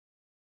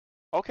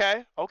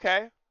Okay,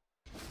 okay.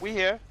 We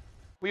here.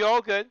 We all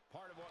good.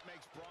 Part of what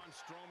makes Braun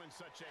Strowman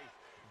such a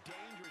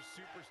dangerous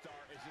superstar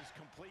is his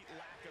complete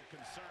lack of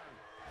concern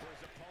for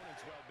his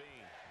opponent's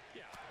well-being.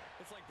 Yeah,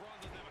 it's like Braun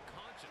doesn't have a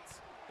conscience,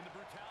 and the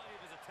brutality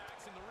of his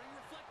attacks in the ring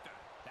reflect that.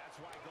 That's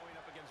why going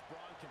up against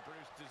Braun can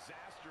produce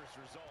disastrous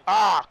results.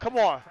 Ah, come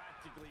on.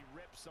 Practically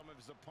rip some of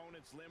his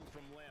opponent's limb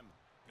from limb.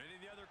 And in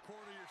the other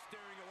corner, you're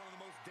staring at one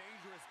of the most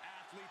dangerous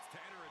athletes to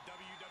enter a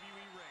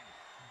WWE ring.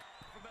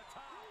 From the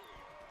top.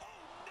 Oh,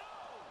 no!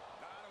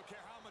 I don't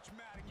care how much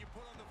matting you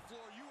put on the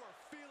floor, you are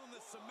feeling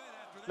the cement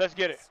after that. Let's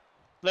get it.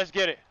 Let's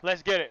get it.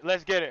 Let's get it.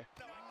 Let's get it.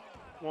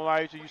 Won't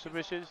lie to you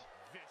submissions.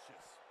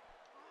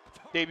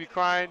 They be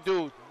crying.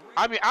 Dude,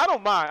 I mean, I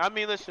don't mind. I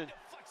mean, listen.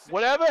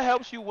 Whatever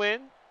helps you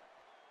win.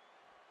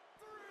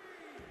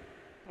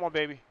 Come on,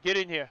 baby. Get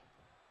in here.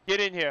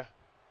 Get in here.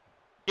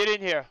 Get in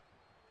here.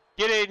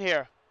 Get in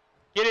here.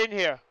 Get in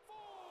here.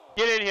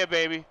 Get in here,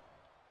 baby.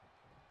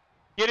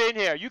 Get in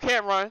here. You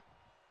can't run.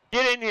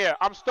 Get in here.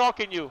 I'm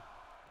stalking you.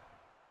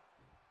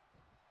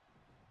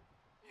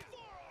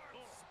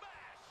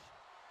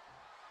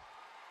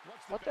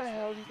 What the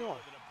hell is he doing?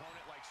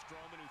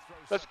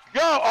 Let's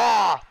go.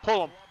 Ah,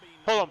 pull him.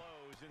 Pull him.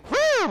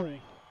 Woo!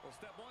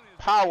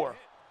 Power.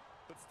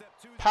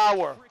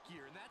 Power.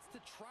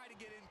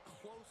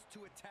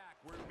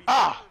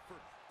 Ah.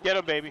 Get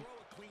him, baby.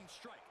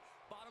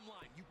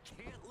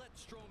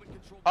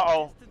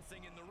 Uh-oh.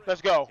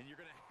 Let's go. And you're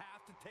going to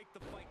have to take the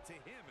fight to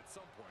him at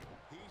some point.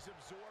 He's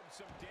absorbed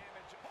some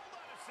damage. Hold on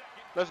a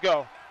second. Let's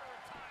go.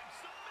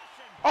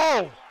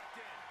 Oh!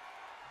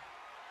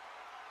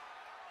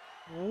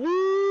 Woo!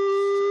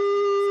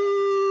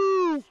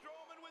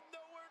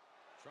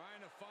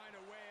 Trying to find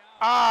a way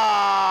out.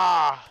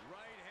 Ah!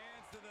 Right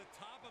hands to the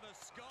top of the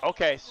skull.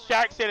 Okay,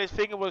 Shaq said his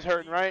finger was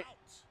hurting, right?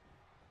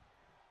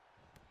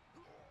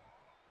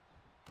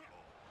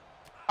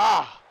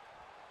 Ah!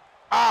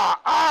 Ah!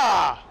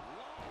 Ah!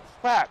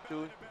 Crap,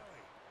 dude.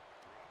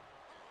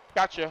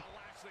 Gotcha.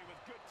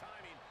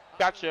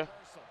 Gotcha.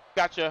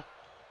 Gotcha.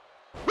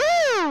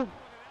 Woo!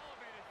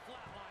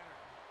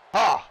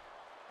 Ah!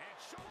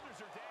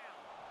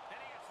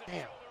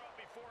 Damn.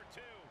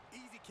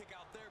 Easy kick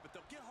out there, but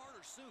they'll get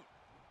harder soon.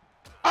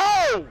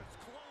 Oh!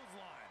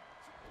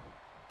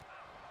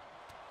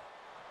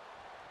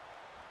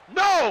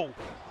 No!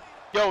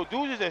 Yo,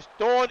 dudes is just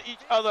throwing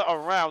each other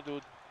around,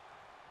 dude.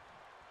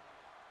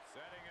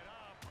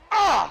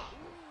 Ah!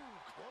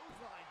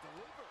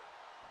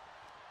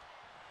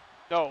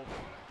 No.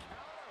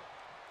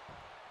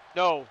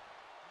 No.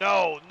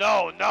 No,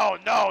 no, no,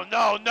 no,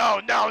 no, no,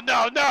 no,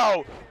 no,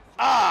 no.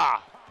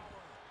 Ah!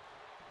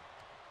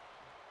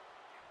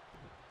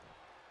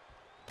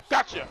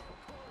 Gotcha.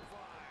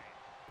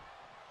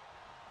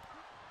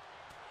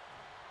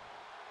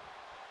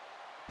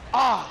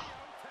 Ah!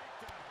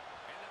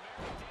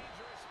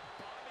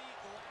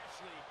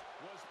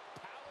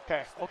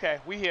 Okay, okay,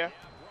 we here.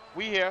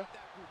 We here.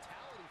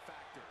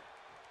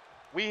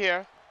 We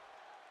here.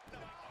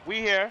 We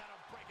here.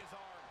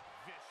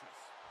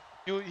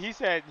 Dude, he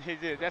said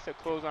that's a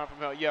clothesline from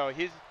hell. Yo,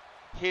 his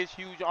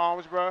huge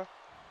arms, bro.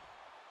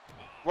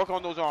 Work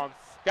on those arms.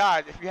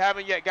 Guys, if you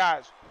haven't yet,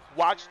 guys,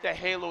 watch the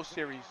Halo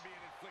series.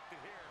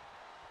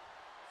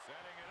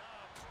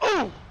 Ooh!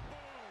 A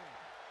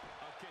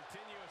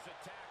continuous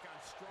attack on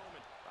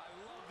Strowman. I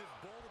love this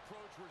bold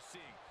approach we're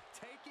seeing.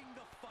 Taking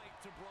the fight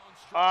to Braun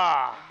Strowman.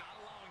 Ah, and not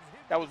allowing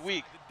him that was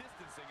weak. the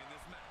distancing in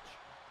this match.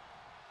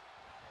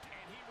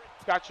 And he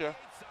Gotcha. on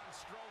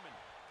Strowman.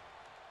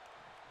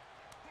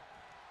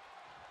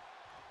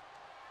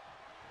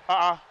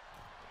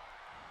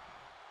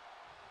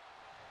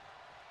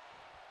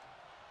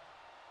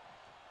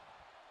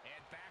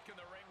 And back in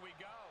the ring we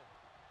go.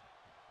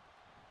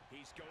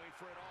 He's going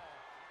for it all.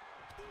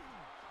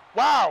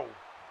 Wow.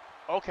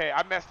 Okay,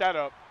 I messed that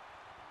up.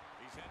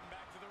 He's heading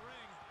back to the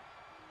ring.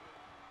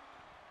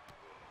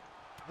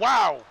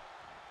 Wow.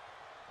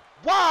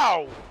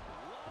 Wow.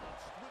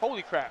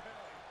 Holy crap.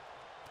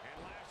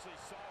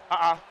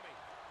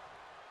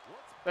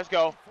 Let's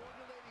go.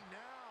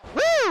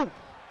 Woo!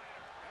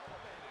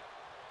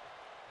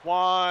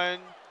 1,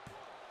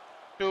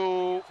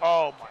 2.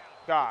 Oh my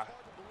God.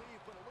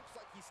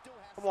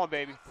 Come on,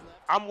 baby.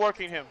 I'm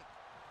working him.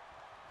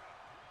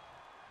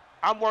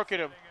 I'm working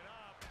him.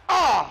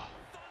 Ah!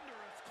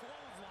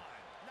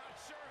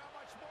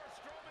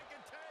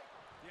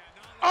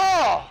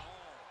 Oh!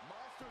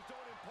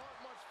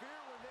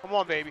 Come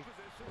on, baby.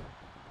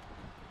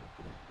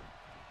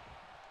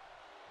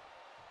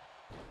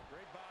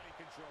 Great body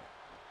control.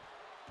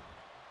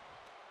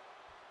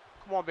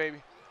 Come on,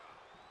 baby.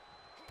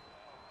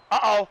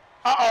 Uh-oh.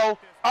 Uh-oh.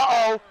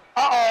 Uh-oh.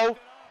 Uh-oh.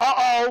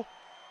 Uh-oh.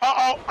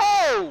 Uh-oh.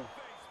 Oh!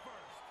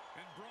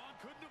 And Braun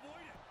couldn't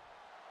avoid it.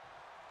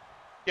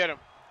 Get him.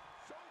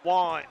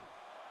 1,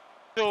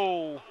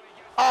 2.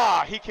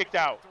 Ah, he kicked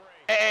out.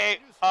 Hey,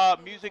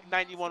 Music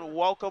 91,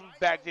 welcome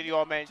back to the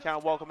All Man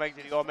channel. Welcome back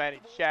to the All Man in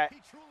chat.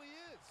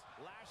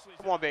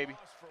 Come on, baby.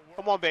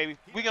 Come on, baby.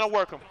 We're going to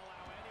work him.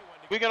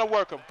 We're going to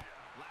work him.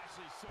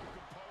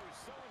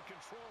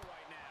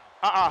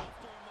 Uh-uh.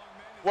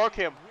 Work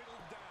him.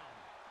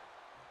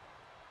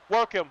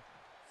 Work him.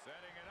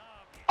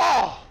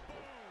 Oh!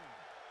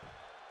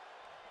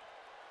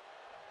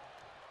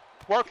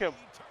 Work him.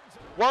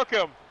 Work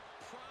him.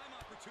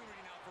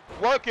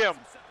 Work him.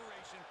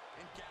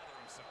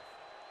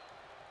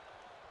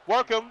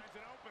 Work him.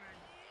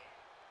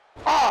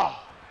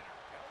 Ah!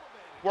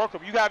 Work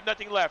him. You have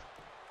nothing left.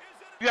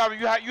 You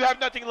have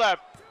nothing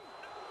left.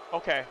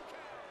 Okay.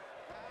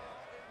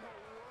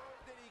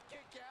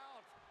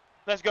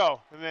 Let's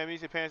go. Man,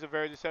 these pants are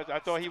very deceptive. I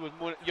thought he was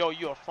moving. Yo,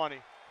 you are funny.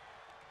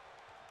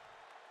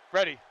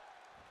 Ready.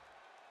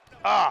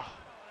 Ah.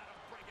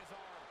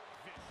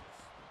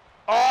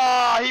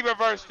 Oh, he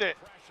reversed it.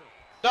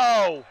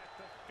 No.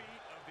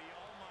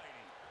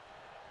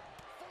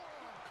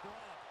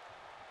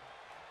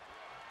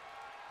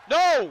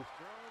 No.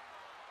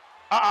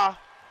 Uh-uh.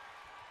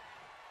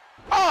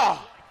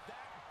 Ah.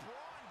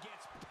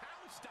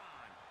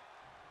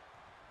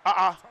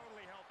 Uh-uh.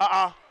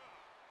 Uh-uh.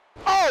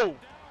 Oh.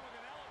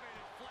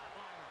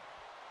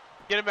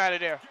 Get him out of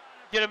there.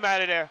 Get him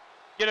out of there.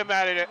 Get him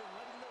out of there.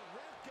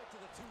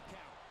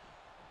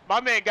 My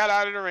man got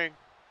out of the ring.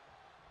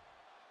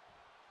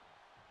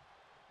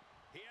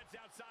 He heads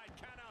outside.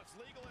 Countouts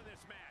legal in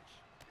this match.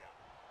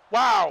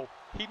 Wow.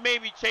 He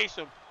made me chase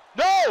him.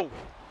 No.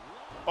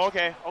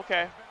 Okay.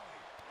 Okay.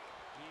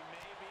 He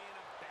may be in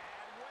a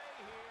bad way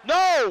here.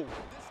 No. At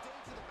this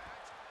stage of the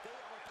match, they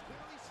are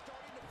clearly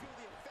starting to feel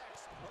the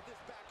effects of this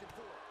back and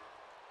forth.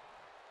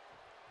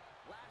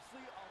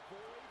 Lashley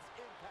avoids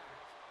impact.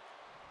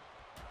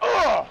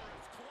 Ugh.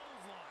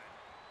 Clothesline.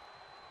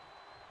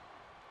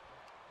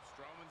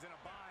 Strowman's in a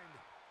bind.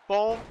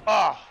 Boom.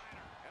 Ah.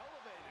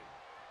 Elevated.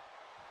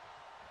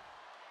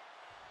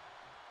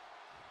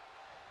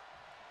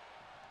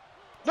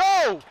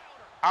 No.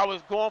 I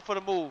was going for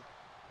the move.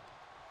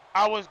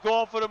 I was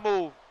going for the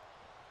move.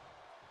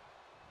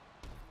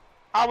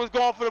 I was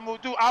going for the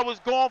move. Dude, I was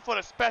going for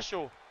the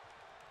special.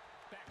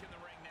 Back in the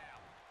ring now.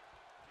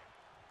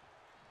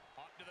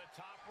 Up to the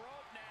top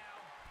rope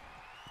now.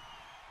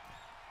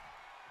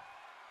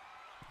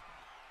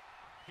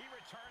 He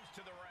returns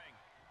to the ring.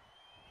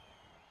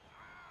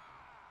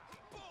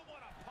 Boom,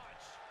 what a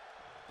punch.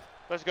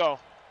 Let's go.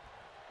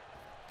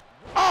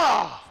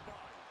 Ah!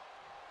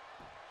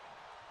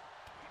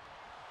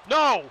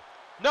 No!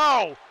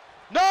 No!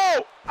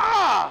 No!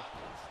 Ah!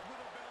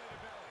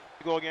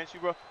 Go against you,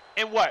 bro.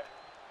 In what?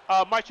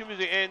 Maestro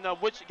Music in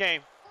which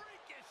game?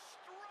 Freakish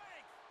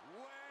strength.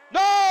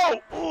 No!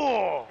 Ooh!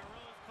 Gorillas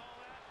call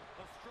that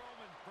the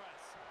Strowman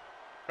press.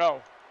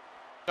 No.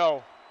 No.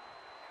 And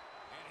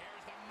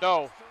here's the No.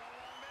 monster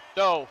along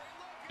there. No.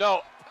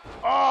 No.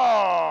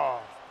 Oh!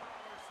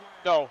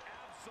 No.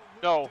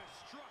 Absolute No.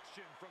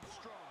 destruction from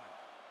Strowman.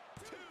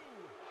 2.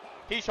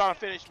 He's trying to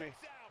finish me.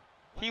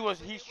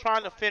 He's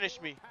trying to finish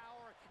me.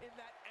 Power in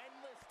that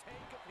endless tank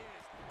of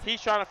his.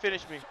 He's trying to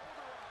finish me. Strowman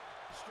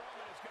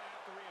is going to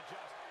have to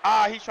readjust.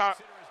 Ah, he's trying.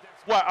 Consider his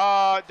next What?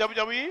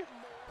 WWE?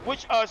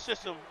 Which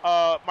system?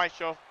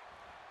 Maestro.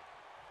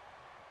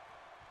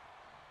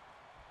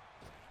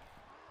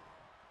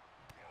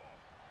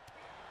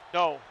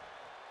 No.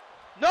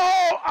 No!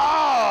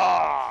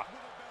 Ah!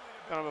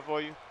 Coming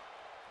before you. And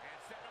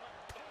set him up.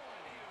 Oh,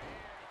 and he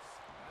hits.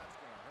 That's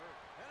going to hurt.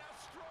 And now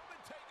Strowman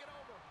taking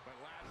over. But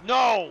Lashley No!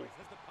 always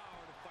has the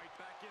power to fight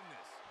back in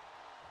this.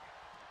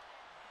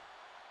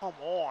 Come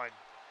on.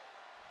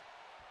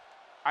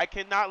 I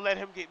cannot let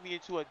him get me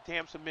into a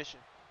damn submission.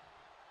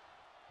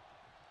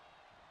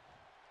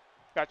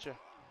 Gotcha.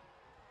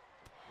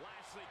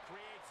 Lashley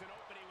creates an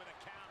opening with a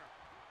counter.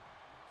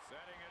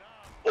 Setting it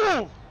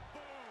up. Ooh!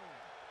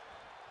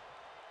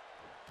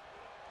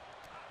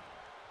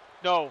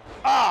 No.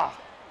 Ah!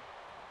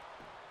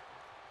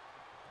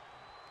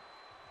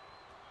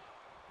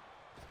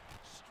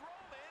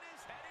 Strowman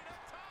is heading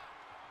up top.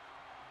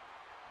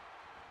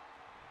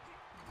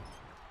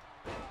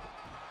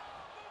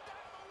 Moved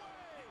out of the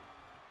way.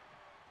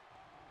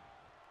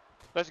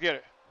 Let's get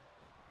it.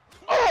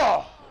 Oh!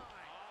 Off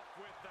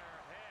with their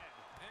head.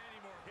 Any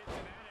more hits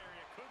in that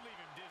area could leave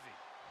him dizzy.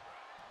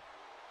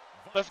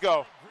 Let's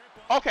go.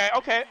 Okay,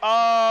 okay.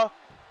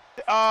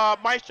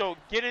 Maestro,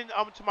 get in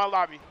to my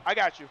lobby. I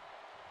got you.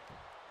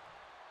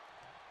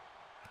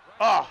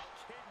 Ah.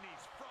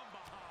 Kidneys from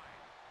behind.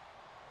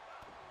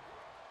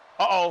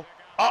 Uh-oh.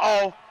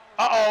 Uh-oh.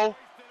 Uh-oh.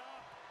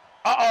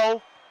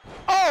 Uh-oh.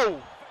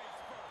 Oh!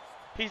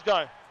 He's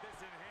done.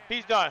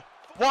 He's done.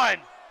 1,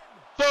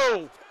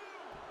 2.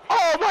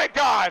 Oh my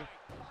God!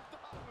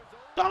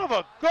 Son of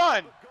a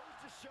gun! Goes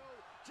to show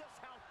just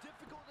how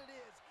difficult it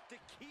is to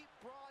keep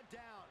Braun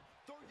down.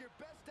 Throw your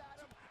best at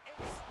him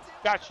and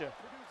still Gotcha.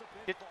 produce a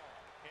Get,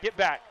 pinfall. get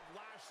back.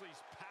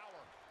 Lashley's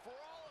power. For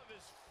all of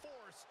his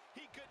force,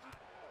 he couldn't.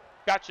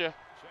 Gotcha.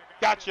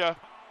 Gotcha.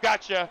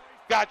 Gotcha.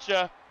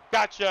 Gotcha.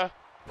 Gotcha.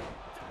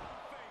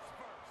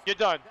 You're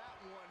done. That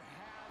one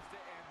has to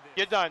end this.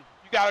 You're done.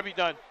 You gotta be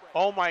done.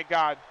 Oh my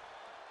God.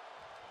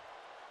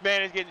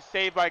 Man is getting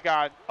saved by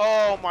God.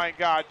 Oh my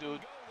God,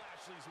 dude. Go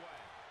Lashley's way.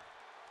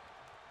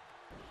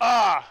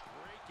 Ah.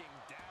 Breaking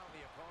down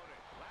the opponent.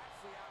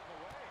 Lashley out of the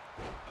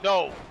way.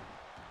 No.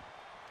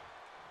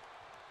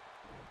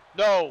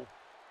 No.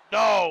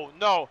 No.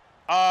 No.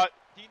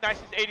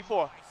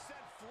 DNICEST84.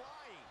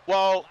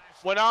 Well,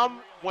 when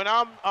I'm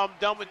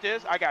done with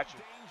this, I got you.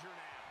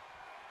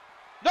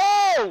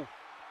 No!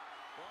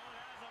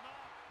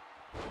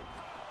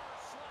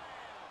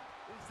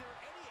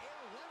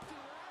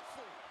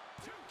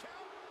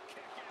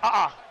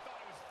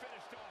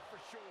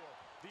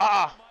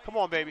 Come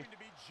on, baby.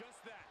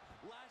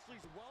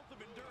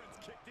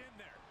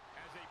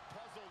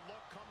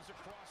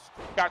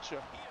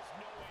 Gotcha.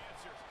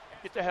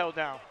 Get the hell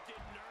down.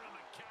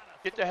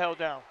 Get the hell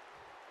down.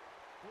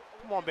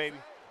 Come on, baby.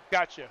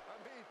 Gotcha.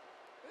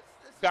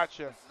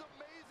 Gotcha.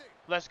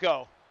 Let's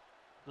go.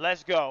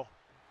 Let's go.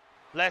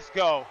 Let's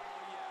go.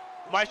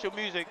 Maestro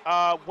Music.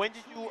 When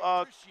did you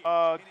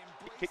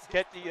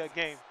get the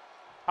game?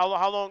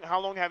 How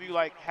long have you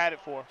like had it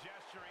for?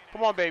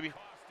 Come on, baby.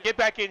 Get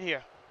back in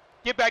here.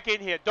 Get back in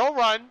here. Don't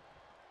run.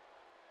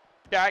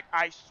 Jack,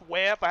 I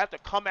swear if I have to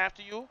come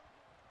after you.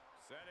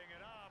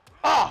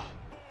 Ah!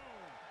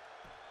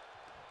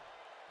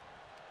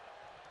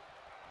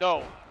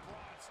 No.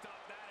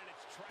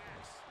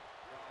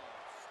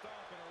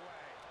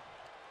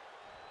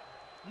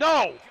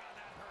 No!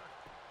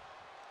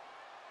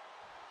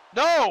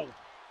 No!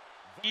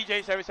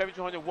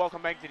 EJ77200,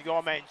 welcome back to the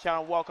All Man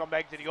channel. Welcome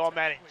back to the All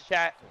Man in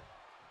chat.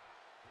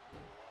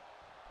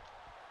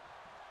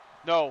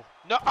 No.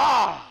 No.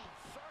 Ah!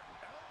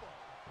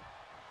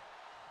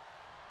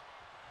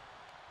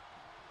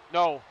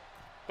 No.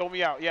 Throw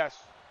me out. Yes.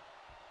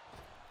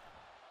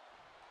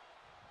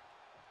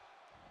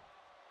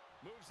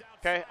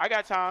 Okay, I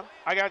got time.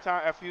 I got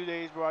time. A few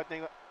days, bro. I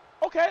think.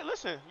 Okay,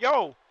 listen.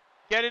 Yo,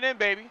 get it in,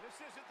 baby.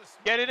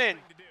 Get it in.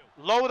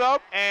 Load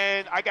up,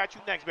 and I got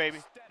you next, baby.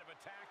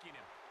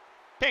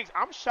 Tinks,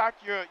 I'm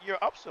shocked you're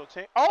up so,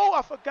 Tinks. Oh,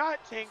 I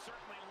forgot, Tinks.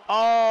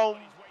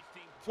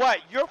 What?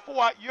 You're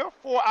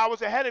 4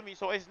 hours ahead of me,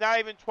 so it's not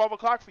even 12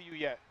 o'clock for you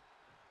yet.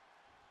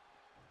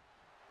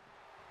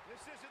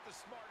 This isn't the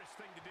smartest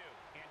thing to do,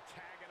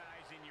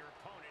 antagonizing your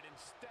opponent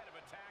instead of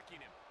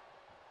attacking him.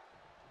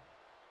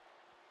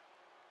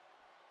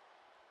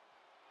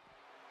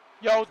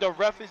 Yo, the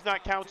ref is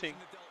not counting.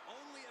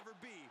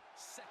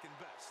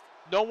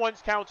 No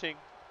one's counting.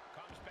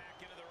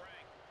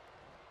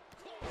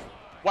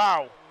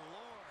 Wow.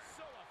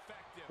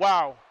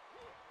 Wow.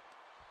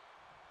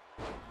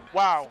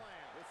 Wow.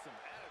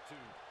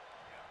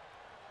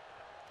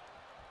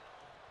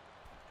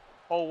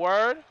 Oh,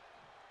 word?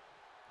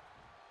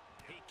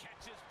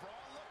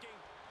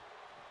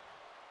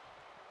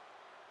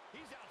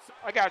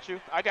 I got you.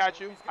 I got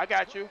you. I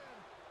got you.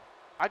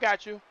 I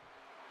got you.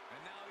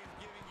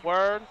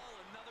 Word.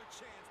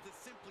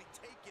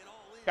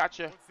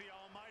 Gotcha.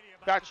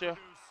 Gotcha.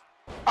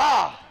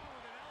 Ah!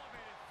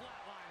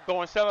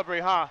 Go and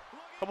celebrate, huh?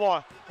 Come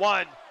on.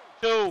 1,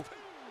 2.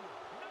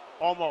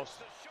 Almost.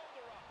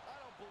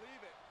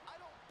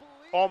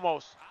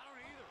 Almost.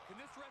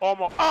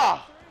 Almost.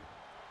 Ah!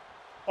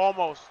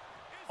 Almost.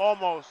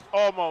 Almost.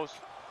 Almost.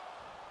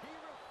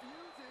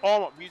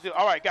 Almost. Music.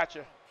 All right,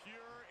 gotcha.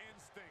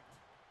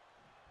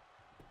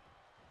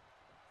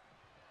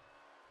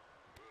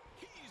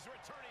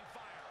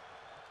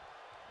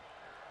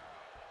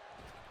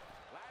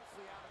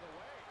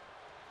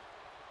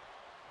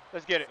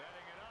 Let's get it.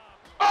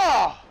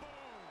 Oh!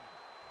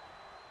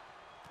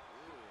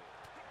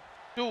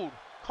 Dude,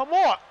 come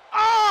on.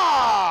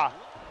 Ah!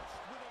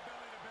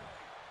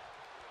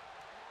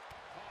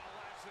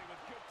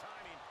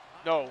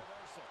 No.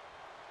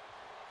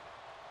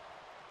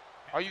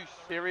 Are you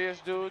serious,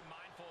 dude?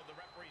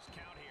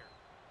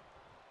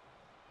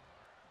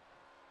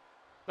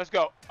 Let's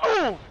go.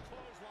 Oh!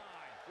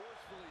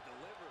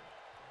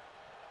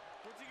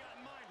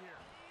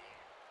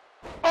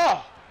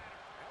 Oh!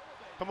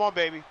 Come on,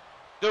 baby.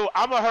 Dude,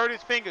 I'm going to hurt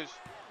his fingers.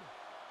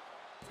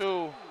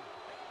 Dude.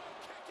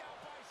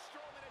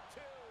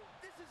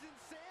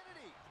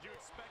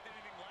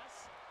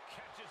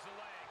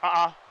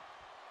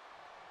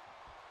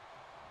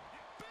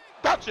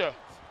 Gotcha.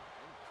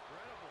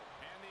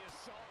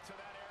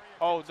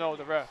 Oh, no,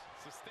 the ref.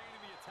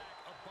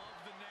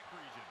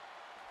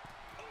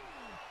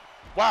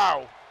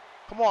 Wow.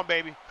 Come on,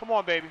 baby. Come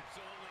on, baby.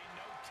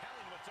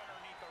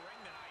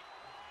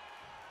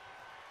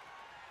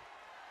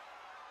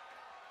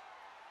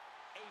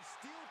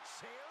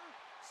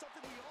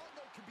 Something we all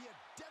know can be a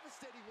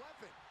devastating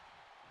weapon.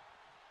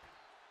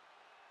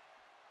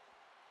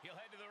 He'll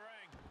head to the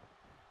ring.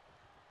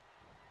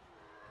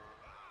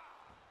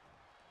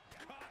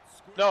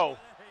 No.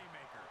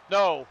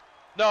 No.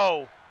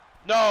 No.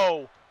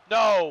 No.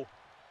 No.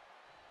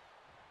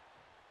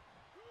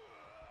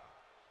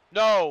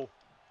 No.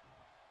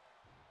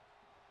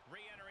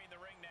 Re-entering the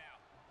ring now.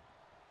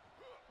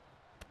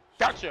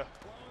 Gotcha.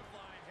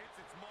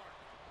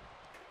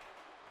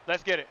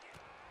 Let's get it.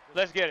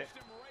 Let's get it.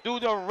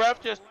 Dude, the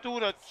ref just threw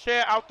the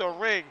chair out the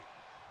ring.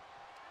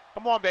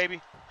 Come on, baby.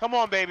 Come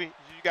on, baby.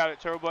 You got it,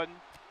 turbo button.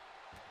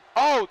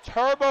 Oh,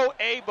 turbo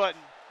A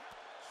button.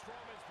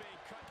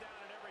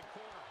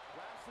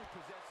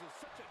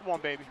 Come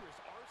on, baby.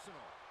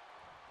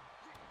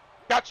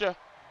 Gotcha.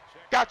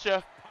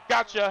 Gotcha.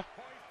 Gotcha.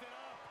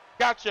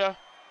 Gotcha.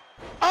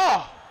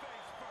 Oh!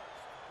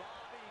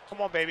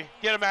 Come on, baby.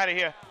 Get him out of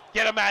here.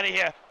 Get him out of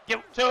here. Get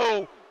him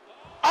two.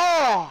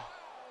 Oh!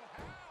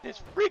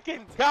 This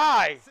freaking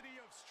guy.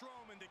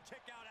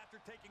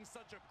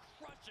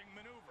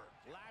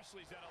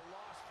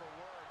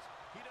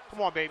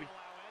 Come on, baby.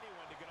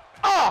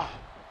 Ah!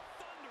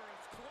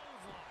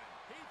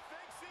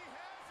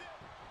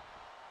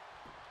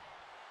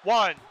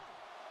 One,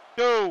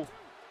 two.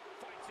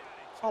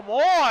 Come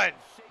on.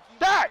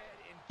 Shaq,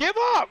 give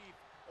up.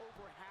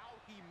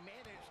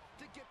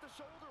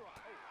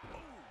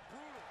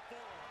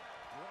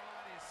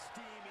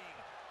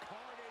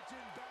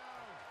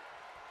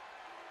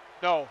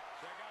 No,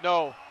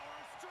 no,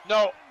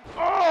 no.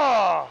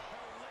 Oh!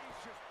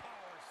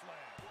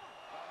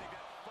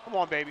 Come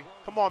on, baby.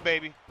 Come on,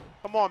 baby.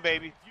 Come on,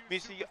 baby.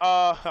 Missy,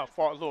 Lord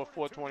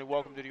 420,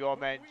 welcome to the All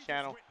Madden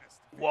channel.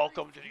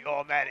 Welcome to the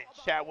All Madden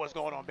chat. What's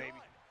going on, baby?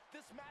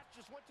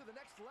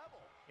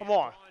 Come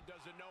on.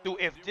 Dude,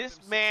 if this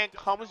man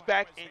comes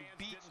back and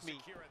beats me,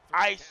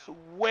 I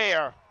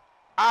swear.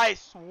 I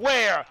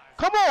swear.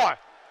 Come on.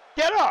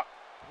 Get up.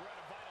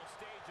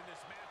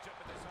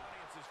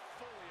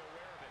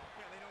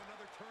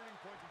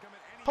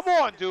 Come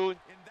on, dude.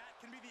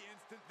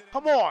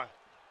 Come on.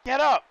 Get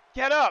up.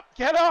 Get up.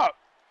 Get up.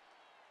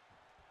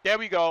 There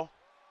we go.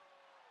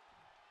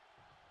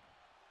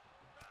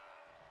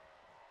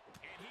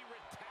 And he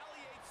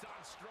retaliates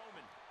on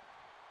Strowman.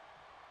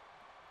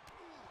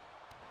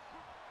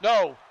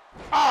 No.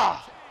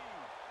 Ah.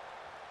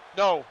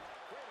 No.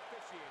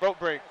 Rope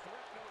break.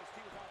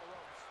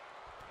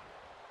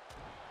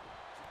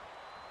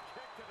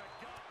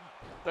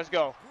 Let's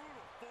go.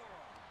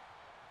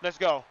 Let's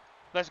go.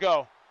 Let's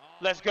go.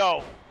 Let's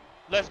go.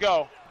 Let's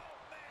go.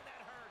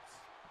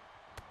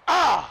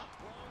 Ah!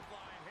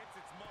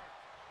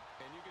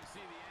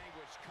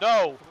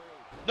 No.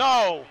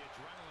 No.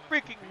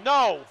 Freaking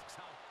no.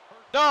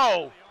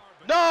 No.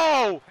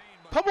 No.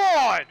 Come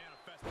on.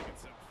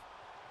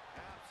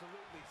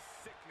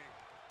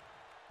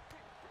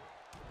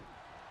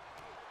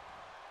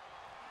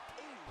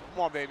 Come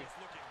on, baby.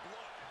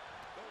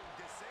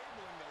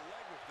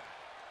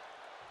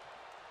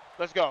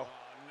 Let's go.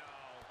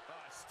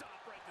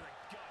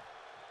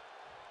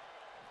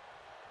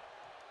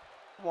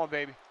 Come on,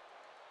 baby.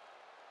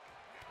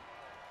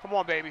 Come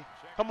on, baby.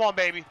 Come on,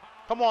 baby.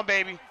 Come on,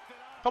 baby.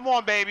 Come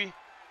on, baby.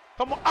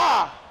 Come on.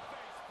 Ah!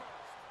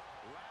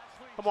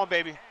 Come on,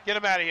 baby. Get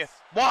him out of here.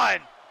 1,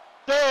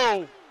 2,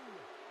 3.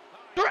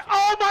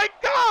 Oh, my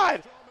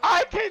God.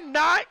 I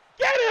cannot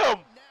get him.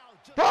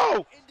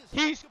 Bro,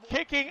 he's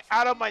kicking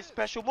out of my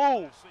special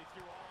move.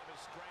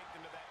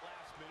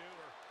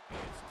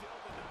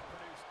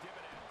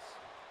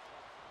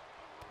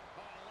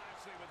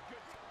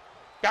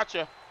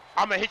 Gotcha.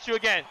 I'm going to hit you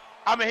again.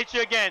 I'm going to hit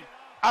you again.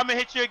 I'm going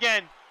to hit you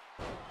again.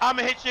 I'm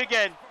going to hit you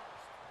again.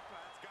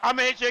 I'm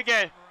going to hit you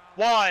again.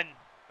 1,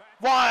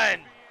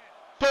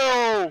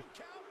 2,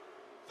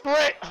 3.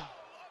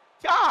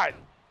 God.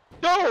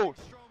 Dude.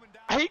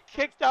 He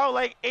kicked out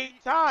like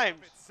 8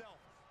 times.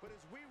 But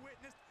as we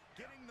witnessed,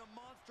 getting the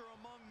monster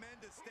among men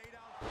to stay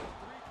down for 3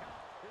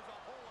 count is a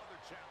whole other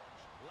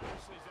challenge.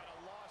 Lashley's at a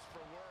loss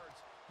for words.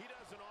 He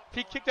doesn't offer.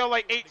 He kicked out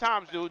like 8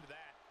 times, dude.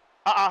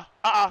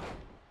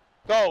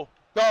 Go,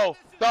 go,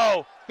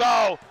 go,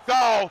 go,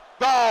 go,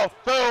 go,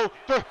 2,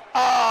 3.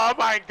 Oh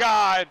my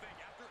God. After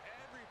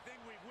everything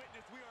we've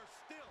witnessed, we are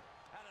still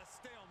at a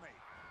stalemate.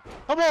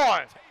 Come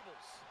on.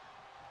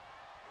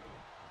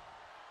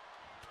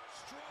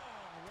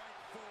 Strong right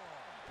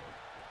forearm.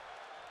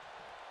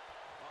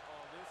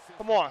 This is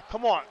Come on,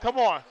 come on, come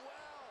on.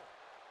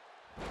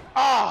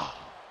 Ah.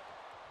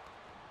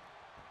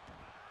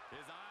 His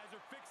eyes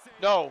are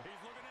fixated. No. He's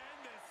looking to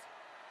end this.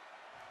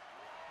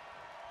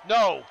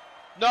 No,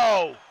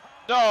 no,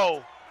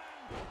 no.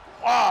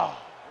 Ah.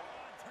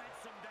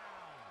 Takes him down.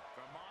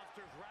 The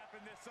monster's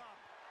wrapping this up.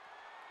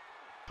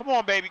 Come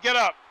on, baby, get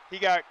up. He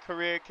got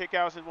career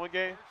kickouts in 1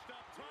 game. Perched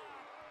up top.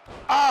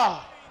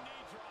 Ah. Knee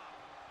drop.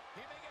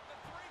 He may get the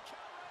 3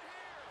 count right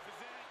here. This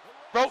is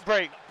it. Rope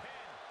break.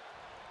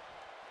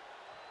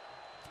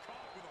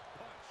 Caught with a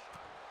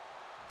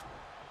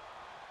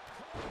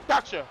punch.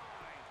 Gotcha.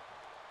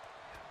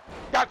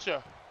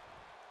 Gotcha.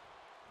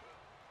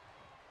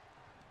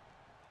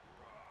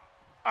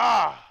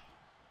 Ah.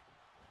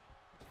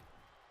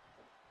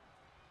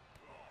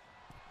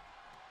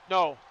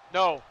 No,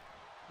 no,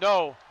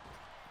 no.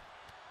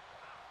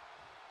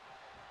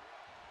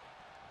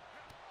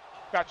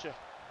 Gotcha.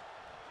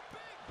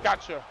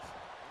 Gotcha.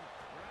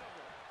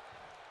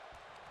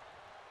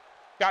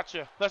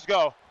 Gotcha. Let's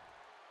go.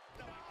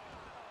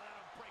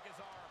 Break his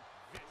arm.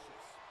 Vicious.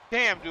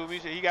 Damn, dude.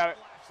 He got it.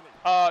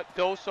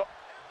 Dose.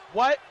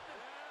 What?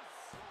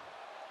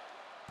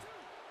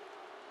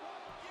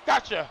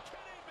 Gotcha.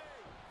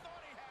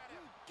 Thought he had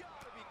him.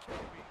 Gotta be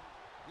kidding me.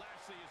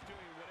 Lashley is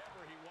doing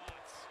whatever he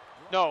wants.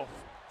 No.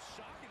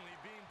 Shockingly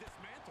being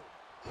dismantled.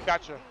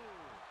 Gotcha. What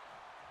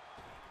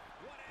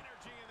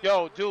energy in this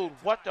Yo, ring. dude.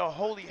 What the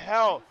holy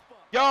hell?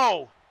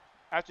 Yo.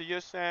 After your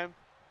Sam.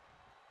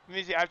 Let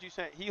me see. After you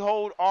sent, he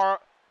holds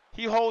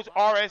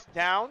RS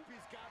down.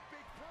 He's got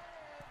big plans.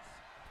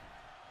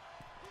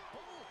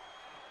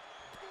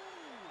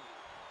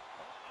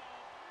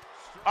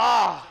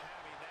 Ah.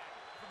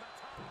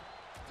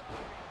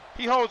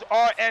 He holds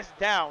RS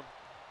down.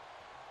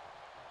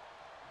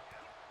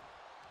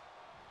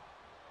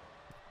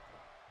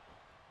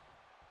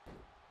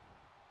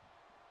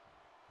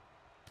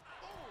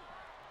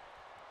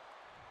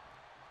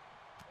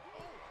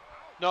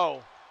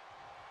 No.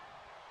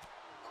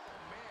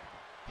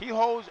 He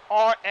holds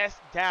RS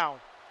down.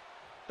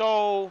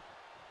 So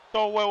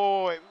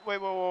wait.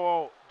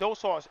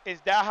 Dosauce, is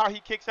that how he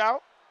kicks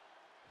out?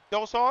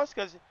 Dosauce?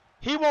 Because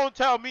he won't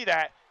tell me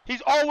that.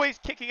 He's always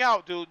kicking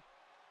out, dude.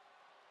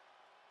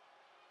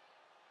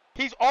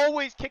 He's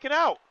always kicking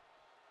out.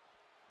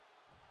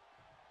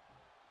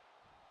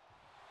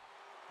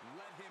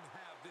 Let him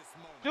have this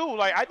moment. Dude,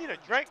 like, I need a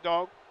drink,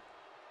 dog.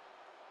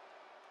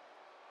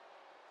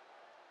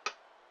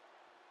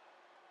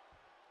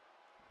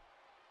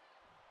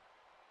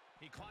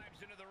 He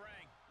climbs into the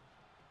ring.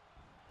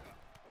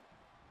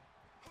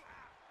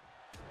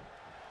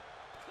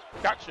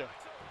 Gotcha.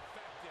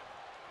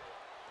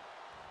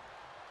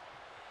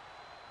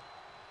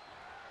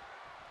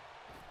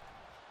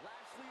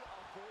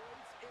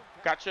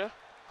 Gotcha.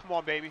 Come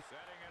on, baby.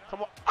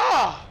 Come on.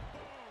 Ah!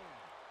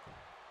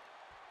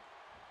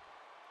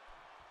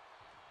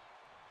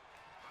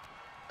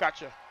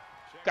 Gotcha.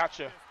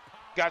 Gotcha.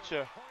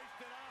 Gotcha.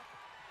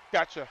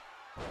 Gotcha.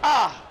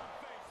 Ah!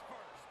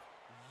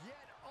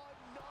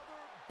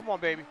 Come on,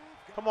 baby.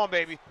 Come on,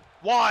 baby.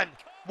 1,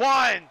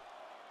 1,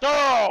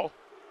 2,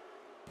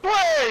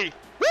 3.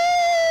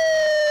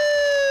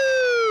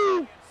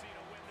 Woo!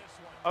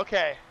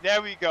 Okay,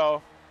 there we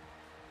go.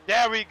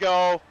 There we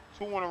go.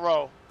 2 in a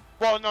row.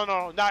 Well,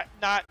 no, not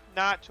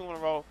 2 in a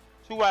row.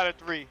 2 out of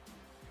 3.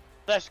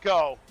 Let's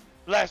go.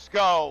 Let's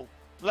go.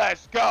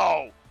 Let's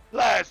go.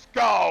 Let's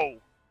go.